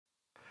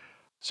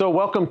So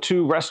welcome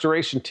to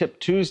Restoration Tip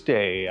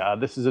Tuesday.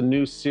 This is a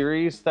new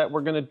series that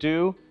we're gonna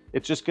do.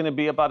 It's just gonna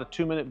be about a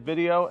 2-minute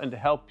video and to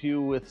help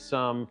you with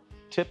some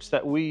tips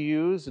that we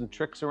use and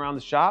tricks around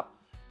the shop.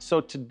 So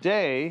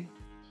today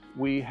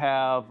we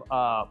have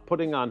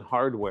putting on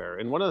hardware.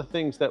 And one of the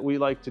things that we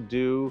like to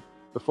do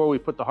before we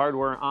put the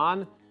hardware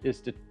on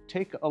is to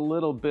take a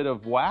little bit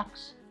of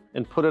wax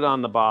and put it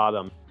on the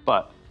bottom.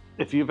 But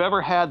if you've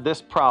ever had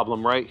this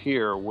problem right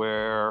here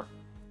where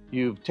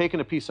you've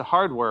taken a piece of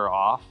hardware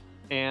off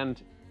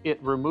and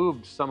it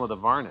removed some of the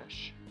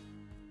varnish.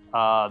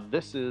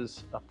 This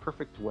is a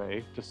perfect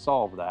way to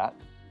solve that.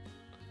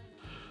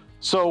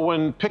 So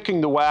when picking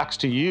the wax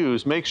to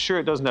use, make sure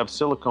it doesn't have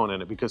silicone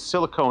in it because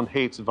silicone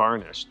hates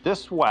varnish.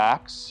 This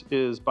wax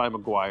is by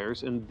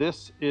Meguiar's and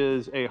this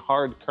is a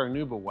hard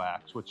carnauba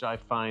wax, which I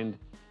find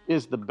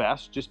is the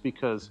best just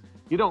because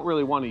you don't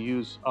really want to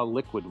use a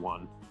liquid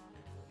one.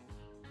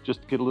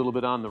 Just get a little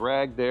bit on the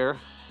rag there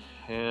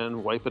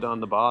and wipe it on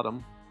the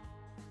bottom.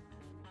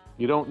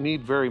 You don't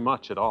need very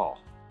much at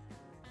all.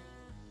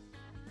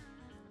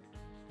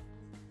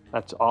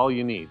 That's all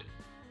you need.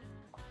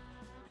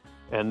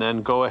 And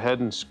then go ahead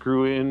and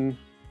screw in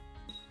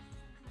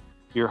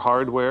your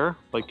hardware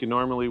like you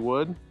normally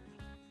would.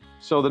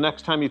 So the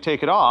next time you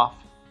take it off,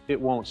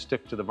 it won't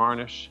stick to the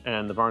varnish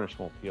and the varnish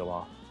won't peel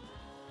off.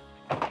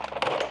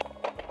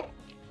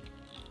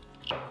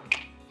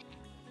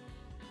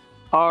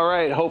 All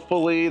right,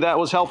 hopefully that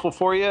was helpful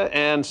for you,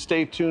 and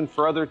stay tuned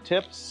for other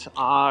tips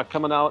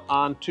coming out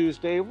on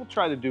Tuesday. We'll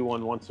try to do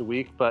one once a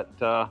week, but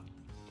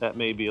that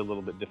may be a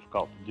little bit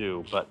difficult to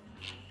do. But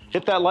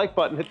hit that like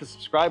button, hit the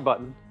subscribe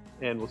button,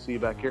 and we'll see you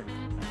back here.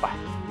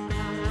 Bye.